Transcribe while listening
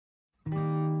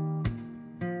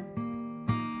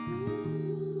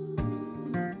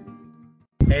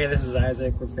Hey, this is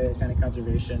Isaac with Fayette County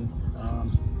Conservation.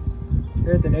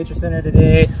 Here at the Nature Center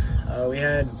today, we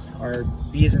had our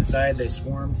bees inside. They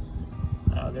swarmed.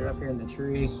 They're up here in the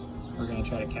tree. We're going to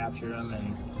try to capture them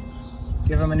and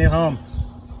give them a new home.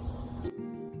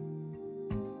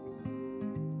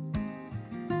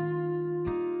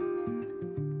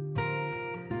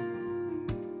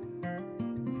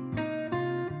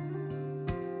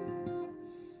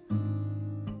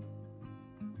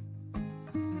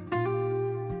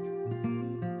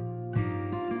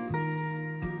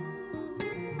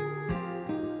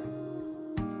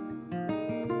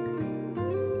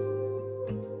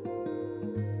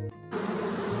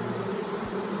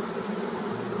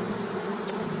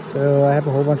 So I have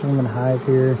a whole bunch of them in a hive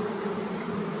here.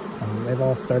 They've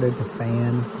all started to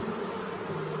fan.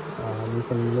 You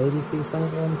can maybe see some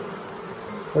of them.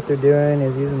 What they're doing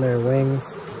is using their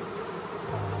wings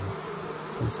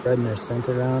and spreading their scent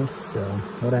around. So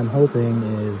what I'm hoping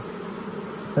is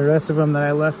the rest of them that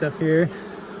I left up here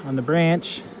on the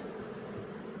branch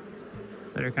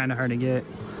that are kind of hard to get,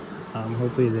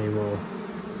 hopefully they will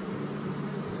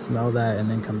smell that and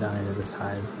then come down into this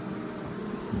hive.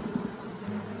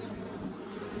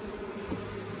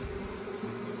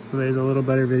 So there's a little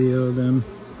better video of them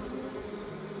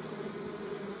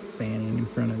fanning in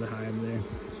front of the hive there.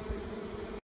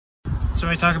 So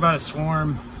when I talk about a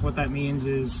swarm, what that means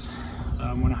is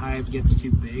when a hive gets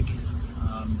too big,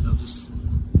 they'll just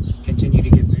continue to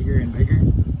get bigger and bigger.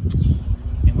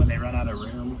 And when they run out of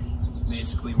room,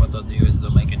 basically what they'll do is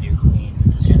they'll make a new queen,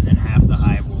 and then half the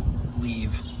hive will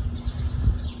leave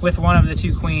with one of the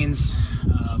two queens,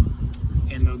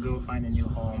 and they'll go find a new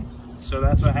home. So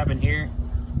that's what happened here.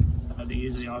 They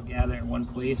usually all gather in one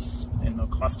place and they'll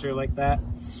cluster like that,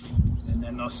 and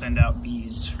then they'll send out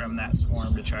bees from that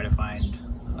swarm to try to find,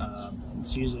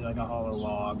 it's usually like a hollow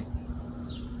log,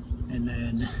 and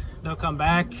then they'll come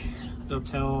back, they'll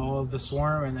tell the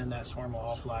swarm, and then that swarm will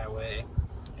all fly away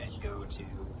and go to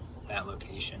that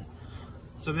location.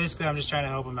 So basically I'm just trying to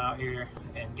help them out here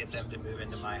and get them to move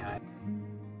into my hive.